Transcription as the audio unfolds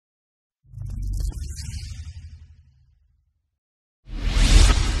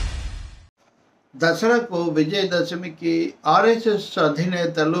దసరాకు విజయదశమికి ఆర్ఎస్ఎస్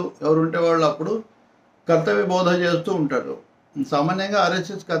అధినేతలు ఎవరుంటే వాళ్ళు అప్పుడు కర్తవ్య బోధ చేస్తూ ఉంటారు. సామాన్యంగా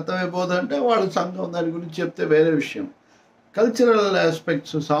ఆర్ఎస్ఎస్ కర్తవ్య బోధ అంటే వాళ్ళ సంఘం దాని గురించి చెప్తే వేరే విషయం. కల్చరల్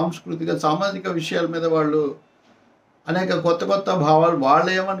ఆస్పెక్ట్స్, సాంస్కృతిక సామాజిక విషయాల మీద వాళ్ళు అనేక కొత్త కొత్త భావాలు వాళ్ళు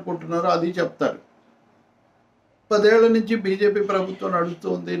ఏమనుకుంటున్నారో అది చెప్తారు. 10 ఏళ్ల నుంచి బీజేపీ ప్రభుత్వం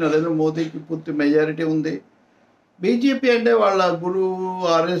నడుస్తుంది. నరేంద్ర మోదీకి పూర్తి మెజారిటీ ఉంది. బీజేపీ అంటే వాళ్ళ గురువు,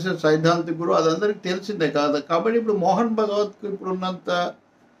 ఆర్ఎస్ఎస్ సైద్ధాంతిక గురువు, అదందరికీ తెలిసిందే కాదు. కాబట్టి ఇప్పుడు మోహన్ భగవత్కు ఇప్పుడున్నంత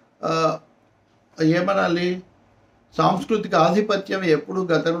ఏమనాలి, సాంస్కృతిక ఆధిపత్యం ఎప్పుడు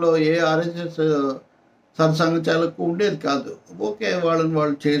గతంలో ఏ ఆర్ఎస్ఎస్ సర్సంఘచాలకు ఉండేది కాదు. ఓకే, వాళ్ళని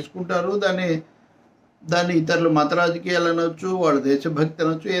వాళ్ళు చేసుకుంటారు. దాన్ని ఇతరులు మత రాజకీయాలు అనొచ్చు, వాళ్ళ దేశభక్తి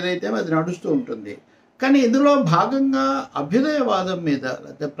అనొచ్చు, ఏదైతే అది నడుస్తూ ఉంటుంది. కానీ ఇందులో భాగంగా అభ్యుదయవాదం మీద,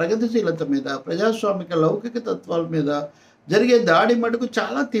 లేకపోతే ప్రగతిశీలత మీద, ప్రజాస్వామిక లౌకిక తత్వాల మీద జరిగే దాడి మటుకు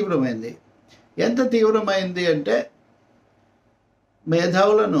చాలా తీవ్రమైంది. ఎంత తీవ్రమైంది అంటే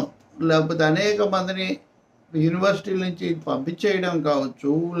మేధావులను లేకపోతే అనేక మందిని యూనివర్సిటీల నుంచి పంపించేయడం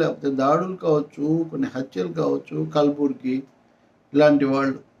కావచ్చు, లేకపోతే దాడులు కావచ్చు, కొన్ని హత్యలు కావచ్చు, కల్బూర్కి ఇలాంటి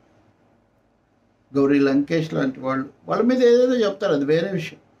వాళ్ళు, గౌరీ లంకేష్ లాంటి వాళ్ళ మీద ఏదేదో చెప్తారు, అది వేరే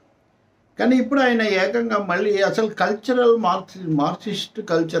విషయం. కానీ ఇప్పుడు ఆయన ఏకంగా మళ్ళీ అసలు కల్చరల్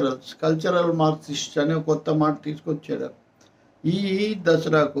మార్క్సిస్ట్ అనే కొత్త మాట తీసుకొచ్చాడు ఈ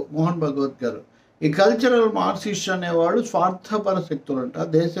దసరాకు మోహన్ భగవత్ గారు. ఈ కల్చరల్ మార్క్సిస్ట్ అనేవాళ్ళు స్వార్థపర శక్తులంట,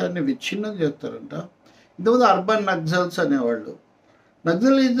 దేశాన్ని విచ్ఛిన్నం చేస్తారంట. ఇంతకుముందు అర్బన్ నక్సల్స్ అనేవాళ్ళు,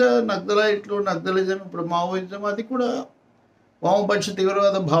 నక్సలిజం, ఇప్పుడు మావోయిజం, అది కూడా వామపక్ష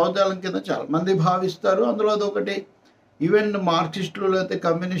తీవ్రవాద భావజాలం కింద చాలామంది భావిస్తారు. అందులో అదొకటి. ఈవెన్ మార్క్సిస్టులు లేకపోతే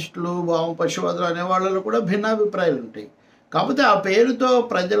కమ్యూనిస్టులు, వామపక్షవాదులు అనే వాళ్ళలో కూడా భిన్నాభిప్రాయాలు ఉంటాయి. కాకపోతే ఆ పేరుతో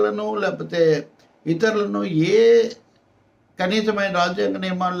ప్రజలను లేకపోతే ఇతరులను ఏ కనీసమైన రాజ్యాంగ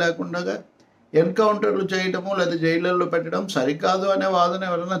నియమాలు లేకుండా ఎన్కౌంటర్లు చేయడము లేదా జైళ్ళల్లో పెట్టడం సరికాదు అనే వాదన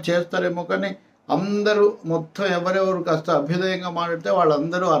ఎవరైనా చేస్తారేమో. కానీ అందరూ మొత్తం ఎవరెవరు కాస్త అభ్యుదయంగా మాట్లాడితే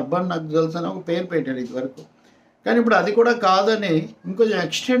వాళ్ళందరూ అర్బన్ నక్సల్స్ అని ఒక పేరు పెట్టాడు ఇదివరకు. కానీ ఇప్పుడు అది కూడా కాదని ఇంకొంచెం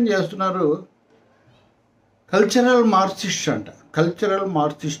ఎక్స్టెండ్ చేస్తున్నారు. కల్చరల్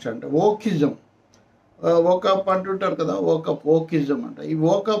మార్క్సిస్ట్ అంట. ఓకిజం, ఓకప్ అంటుంటారు కదా, ఓకిజం అంట. ఈ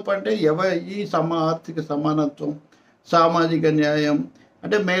ఓకప్ అంటే ఈ ఆర్థిక సమానత్వం, సామాజిక న్యాయం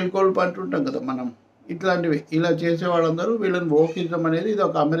అంటే మేల్కొల్పు అంటుంటాం కదా మనం, ఇట్లాంటివి ఇలా చేసే వాళ్ళందరూ వీళ్ళని ఓకిజం అనేది, ఇది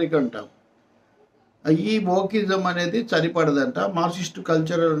ఒక అమెరికన్ టర్మ్. ఈ ఓకిజం అనేది సరిపడదంట, మార్క్సిస్ట్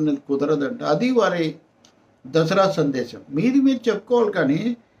కల్చరల్ అనేది కుదరదంట. అది వారి దసరా సందేశం. మీరు చెప్పుకోవాలి. కానీ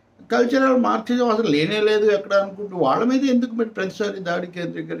కల్చరల్ మార్క్సిజం అసలు లేనే లేదు ఎక్కడ అనుకుంటూ వాళ్ళ మీద ఎందుకు మీరు ప్రతిసారి దాడి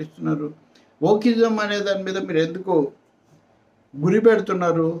కేంద్రీకరిస్తున్నారు? ఓకిజం అనే దాని మీద మీరు ఎందుకు గురి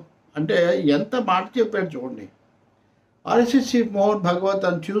పెడుతున్నారు అంటే ఎంత మాట చెప్పారు చూడండి. RSS chief Mohan Bhagavat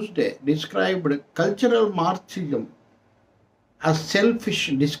on Tuesday described cultural Marxism as selfish,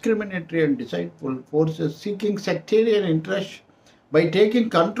 discriminatory and deceitful forces seeking sectarian interest by taking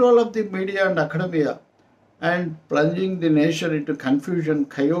control of the media and academia and plunging the nation into confusion,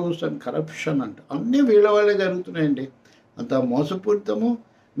 chaos and corruption అంట. అన్నీ వీళ్ళ వాళ్ళే జరుగుతున్నాయండి. అంత మోసపూరితము.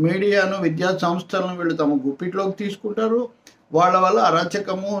 మీడియాను, విద్యా సంస్థలను వీళ్ళు తమ గుప్పిట్లోకి తీసుకుంటారు. వాళ్ళ వల్ల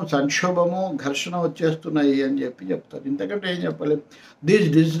అరాచకము, సంక్షోభము, ఘర్షణ వచ్చేస్తున్నాయి అని చెప్తారు. ఇంతకంటే ఏం చెప్పాలి? These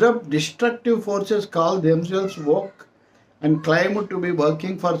destructive forces call themselves woke and claim to be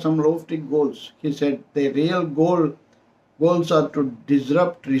working for some lofty goals. He said the real goals are to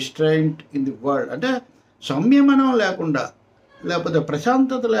disrupt restraint in the world. అంటే సంయమనం లేకుండా లేకపోతే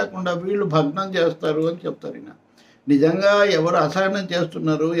ప్రశాంతత లేకుండా వీళ్ళు భగ్నం చేస్తారు అని చెప్తారు. ఈయన నిజంగా ఎవరు అసహనం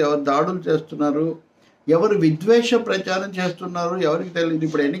చేస్తున్నారు, ఎవరు దాడులు చేస్తున్నారు, ఎవరు విద్వేష ప్రచారం చేస్తున్నారు ఎవరికి తెలియదు.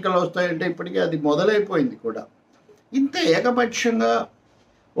 ఇప్పుడు ఎన్నికలు వస్తాయంటే ఇప్పటికీ అది మొదలైపోయింది కూడా. ఇంత ఏకపక్షంగా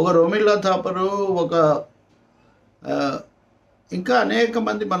ఒక రోమిల్లా థాపరు, ఒక ఇంకా అనేక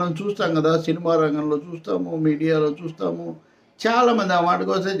మంది మనం చూస్తాం కదా, సినిమా రంగంలో చూస్తాము, మీడియాలో చూస్తాము. చాలామంది, ఆ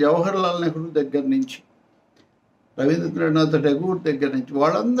మాటకు వస్తే జవహర్లాల్ నెహ్రూ దగ్గర నుంచి, రవీంద్రనాథ్ ఠాగూర్ దగ్గర నుంచి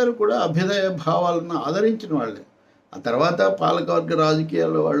వాళ్ళందరూ కూడా అభ్యుదయ భావాలను ఆదరించిన వాళ్ళే. ఆ తర్వాత పాలకవర్గ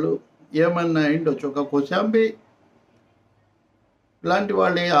రాజకీయాల్లో వాళ్ళు ఏమన్నా అయిండొచ్చు. ఒక కోశాంబి లాంటి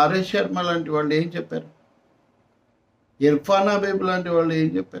వాళ్ళు, ఆర్ఎస్ శర్మ లాంటి వాళ్ళు ఏం చెప్పారు, ఇర్ఫాన్ హబీబ్ లాంటి వాళ్ళు ఏం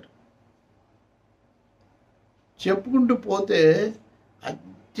చెప్పారు, చెప్పుకుంటూ పోతే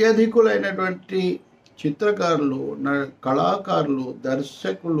అత్యధికులైనటువంటి చిత్రకారులు, కళాకారులు,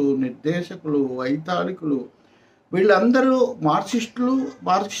 దర్శకులు, నిర్దేశకులు, వైతాళికులు వీళ్ళందరూ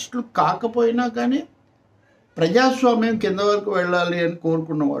మార్క్సిస్టులు కాకపోయినా కానీ ప్రజాస్వామ్యం కింద వరకు వెళ్ళాలి అని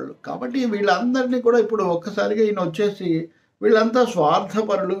కోరుకున్న వాళ్ళు. కాబట్టి వీళ్ళందరినీ కూడా ఇప్పుడు ఒక్కసారిగా ఈయన వచ్చేసి వీళ్ళంతా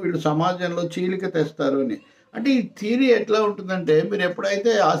స్వార్థపరులు, వీళ్ళు సమాజంలో చీలిక తెస్తారు అని అంటే ఈ థియరీ ఎట్లా ఉంటుందంటే, మీరు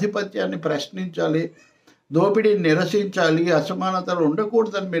ఎప్పుడైతే ఆధిపత్యాన్ని ప్రశ్నించాలి, దోపిడీని నిరసించాలి, అసమానతలు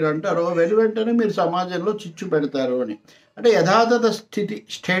ఉండకూడదని మీరు అంటారో వెంటనే మీరు సమాజంలో చిచ్చు పెడతారు అని. అంటే యథాతథ స్థితి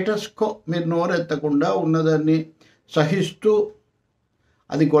స్టేటస్ కో మీరు నోరెత్తకుండా ఉన్నదాన్ని సహిస్తూ,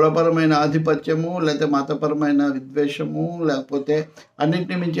 అది కులపరమైన ఆధిపత్యము, లేకపోతే మతపరమైన విద్వేషము, లేకపోతే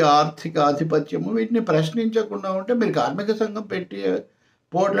అన్నింటిని మించి ఆర్థిక ఆధిపత్యము, వీటిని ప్రశ్నించకుండా ఉంటే మీరు కార్మిక సంఘం పెట్టి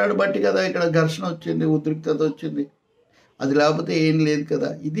పోట్లాడు బట్టి కదా ఇక్కడ ఘర్షణ వచ్చింది, ఉద్రిక్తత వచ్చింది. అది లేకపోతే ఏం లేదు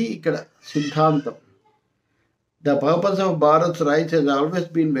కదా. ఇది ఇక్కడ సిద్ధాంతం. The purpose of Bharat's rights has always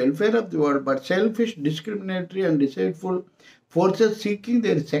been welfare of the world, but selfish, discriminatory and deceitful forces seeking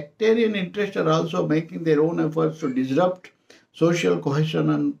their sectarian interest are also making their own efforts to disrupt social cohesion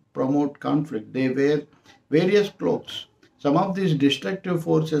and promote conflict. They wear various clothes. Some of these destructive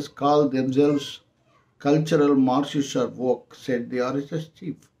forces call themselves cultural Marxists or woke, said the RSS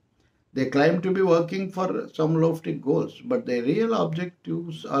chief. They claim to be working for some lofty goals, but their real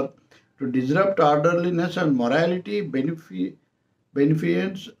objectives are to disrupt orderliness and morality,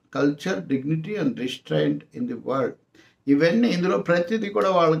 beneficence, culture, dignity and restraint in the world. ఇవన్నీ ఇందులో ప్రతిదీ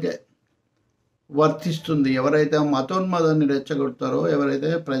కూడా వాళ్ళకే వర్తిస్తుంది. ఎవరైతే మతోన్మాదాన్ని రెచ్చగొడతారో,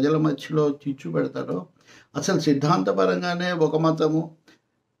 ఎవరైతే ప్రజల మధ్యలో చిచ్చు పెడతారో, అసలు సిద్ధాంతపరంగానే ఒక మతము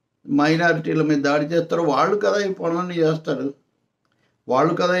మైనారిటీల మీద దాడి చేస్తారో వాళ్ళు కదా ఈ పనులన్నీ చేస్తారు,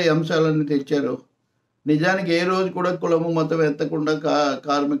 వాళ్ళు కదా ఈ అంశాలన్నీ తెచ్చారు. నిజానికి ఏ రోజు కూడా కులము మతం ఎత్తకుండా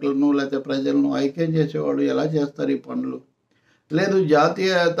కార్మికులను లేకపోతే ప్రజలను ఐక్యం చేసేవాళ్ళు ఎలా చేస్తారు ఈ పనులు? లేదు,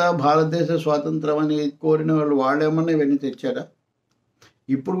 జాతీయత, భారతదేశ స్వాతంత్రం అని కోరిన వాళ్ళు వాళ్ళేమన్నా ఇవన్నీ తెచ్చారా?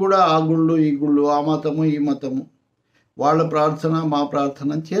 ఇప్పుడు కూడా ఆ గుళ్ళు ఈ గుళ్ళు, ఆ మతము ఈ మతము, వాళ్ళ ప్రార్థన మా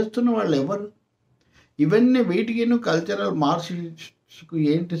ప్రార్థన చేస్తున్న వాళ్ళు ఎవరు? ఇవన్నీ వీటికిను కల్చరల్ మార్క్సిస్ట్కు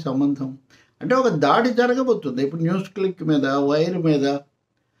ఏంటి సంబంధం? అంటే ఒక దాడి జరగబోతుంది ఇప్పుడు న్యూస్ క్లిక్ మీద, వైర్ మీద,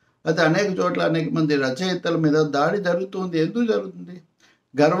 అయితే అనేక చోట్ల అనేక మంది రచయితల మీద దాడి జరుగుతుంది. ఎందుకు జరుగుతుంది?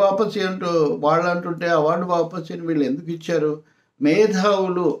 ఘర్ వాపసి అంటూ వాళ్ళు అంటుంటే అవార్డు వాపసిని వీళ్ళు ఎందుకు ఇచ్చారు?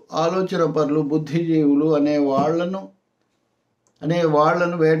 మేధావులు, ఆలోచన పరులు, బుద్ధిజీవులు అనే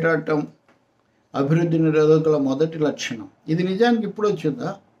వాళ్ళను వేటాడటం అభివృద్ధి నిరోధకుల మొదటి లక్షణం. ఇది నిజానికి ఇప్పుడు వచ్చిందా?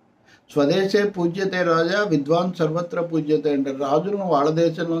 స్వదేశే పూజ్యతే రాజా విద్వాన్ సర్వత్ర పూజ్యతే అంటారు. రాజులను వాళ్ళ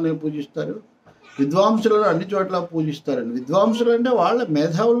దేశంలోనే పూజిస్తారు, విద్వాంసులను అన్ని చోట్ల పూజిస్తారండి. విద్వాంసులు అంటే వాళ్ళ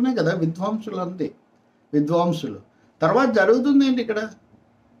మేధావులనే కదా విద్వాంసులు అంది. విద్వాంసులు తర్వాత జరుగుతుంది ఏంటి ఇక్కడ?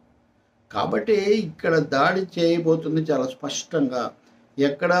 కాబట్టి ఇక్కడ దాడి చేయబోతుంది చాలా స్పష్టంగా.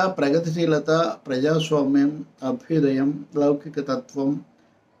 ఎక్కడ ప్రగతిశీలత, ప్రజాస్వామ్యం, అభ్యుదయం, లౌకిక తత్వం,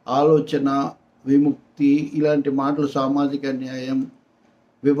 ఆలోచన, విముక్తి ఇలాంటి మాటలు, సామాజిక న్యాయం,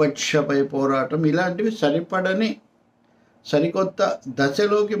 వివక్షపై పోరాటం ఇలాంటివి సరిపడని సరికొత్త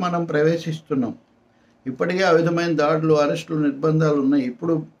దశలోకి మనం ప్రవేశిస్తున్నాం. ఇప్పటికే ఆ విధమైన దాడులు, అరెస్టులు, నిర్బంధాలు ఉన్నాయి.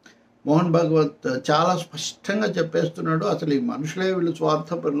 ఇప్పుడు మోహన్ భగవత్ చాలా స్పష్టంగా చెప్పేస్తున్నాడు, అసలు ఈ మనుషులే వీళ్ళు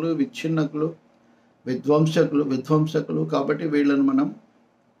స్వార్థపరులు, విచ్ఛిన్నకులు, విధ్వంసకులు. కాబట్టి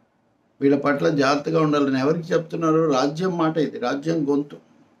వీళ్ళ పట్ల జాగ్రత్తగా ఉండాలని ఎవరికి చెప్తున్నారు? రాజ్యం మాట ఇది, రాజ్యం గొంతు.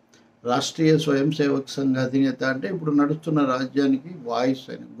 రాష్ట్రీయ స్వయం సేవక్ సంఘ అధినేత అంటే ఇప్పుడు నడుస్తున్న రాజ్యానికి వాయిస్,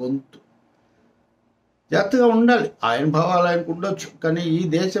 ఆయన గొంతు. జాగ్రత్తగా ఉండాలి. ఆయన భావాలు ఆయనకు ఉండొచ్చు, కానీ ఈ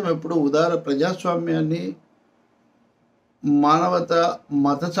దేశం ఎప్పుడు ఉదార ప్రజాస్వామ్యాన్ని, మానవత,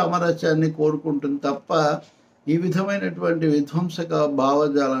 మత సామరస్యాన్ని కోరుకుంటుంది తప్ప ఈ విధమైనటువంటి విధ్వంసక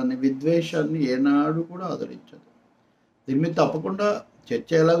భావజాలాన్ని, విద్వేషాన్ని ఏనాడు కూడా ఆదరించదు. దీని మీద తప్పకుండా చర్చ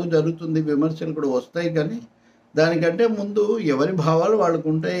ఎలాగో జరుగుతుంది, విమర్శలు కూడా వస్తాయి. కానీ దానికంటే ముందు ఎవరి భావాలు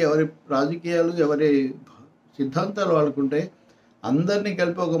వాళ్ళకుంటాయి, ఎవరి రాజకీయాలు, ఎవరి సిద్ధాంతాలు వాళ్ళకుంటాయి. అందరినీ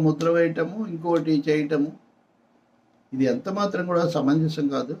కలిపి ఒక ముద్ర వేయటము, ఇంకోటి చేయటము, ఇది ఎంత మాత్రం కూడా సమంజసం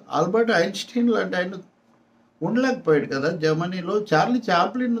కాదు. ఆల్బర్ట్ ఐన్స్టీన్ లాంటి ఆయన ఉండలేకపోయాడు కదా జర్మనీలో. చార్లీ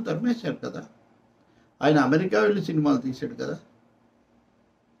చాప్లిన్ను తరిమేశాడు కదా, ఆయన అమెరికా వెళ్ళి సినిమాలు తీశాడు కదా.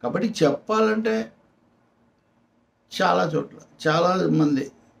 కాబట్టి చెప్పాలంటే చాలా చోట్ల చాలామంది,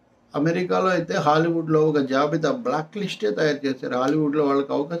 అమెరికాలో అయితే హాలీవుడ్లో ఒక జాబితా, బ్లాక్ లిస్టే తయారు చేశారు. హాలీవుడ్లో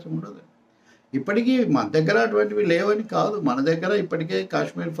వాళ్ళకి అవకాశం ఉండదు. ఇప్పటికీ మన దగ్గర అటువంటివి లేవని కాదు, మన దగ్గర ఇప్పటికే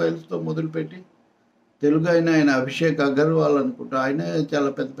కాశ్మీర్ ఫైల్స్తో మొదలుపెట్టి తెలుగు ఆయన అభిషేక్ అగర్వాల్ అనుకుంటా, ఆయన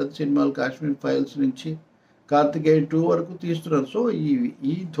చాలా పెద్ద పెద్ద సినిమాలు కాశ్మీర్ ఫైల్స్ నుంచి కార్తికేయ 2 వరకు తీస్తున్నారు. సో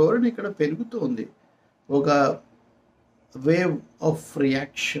ఈ ధోరణి ఇక్కడ పెరుగుతోంది. ఒక వేవ్ ఆఫ్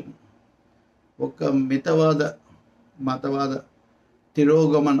రియాక్షన్, ఒక మతవాద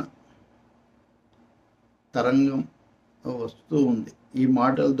తిరోగమన తరంగం వస్తూ ఉంది. ఈ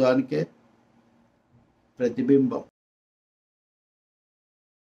మాటలు దానికే ప్రతిబింబం.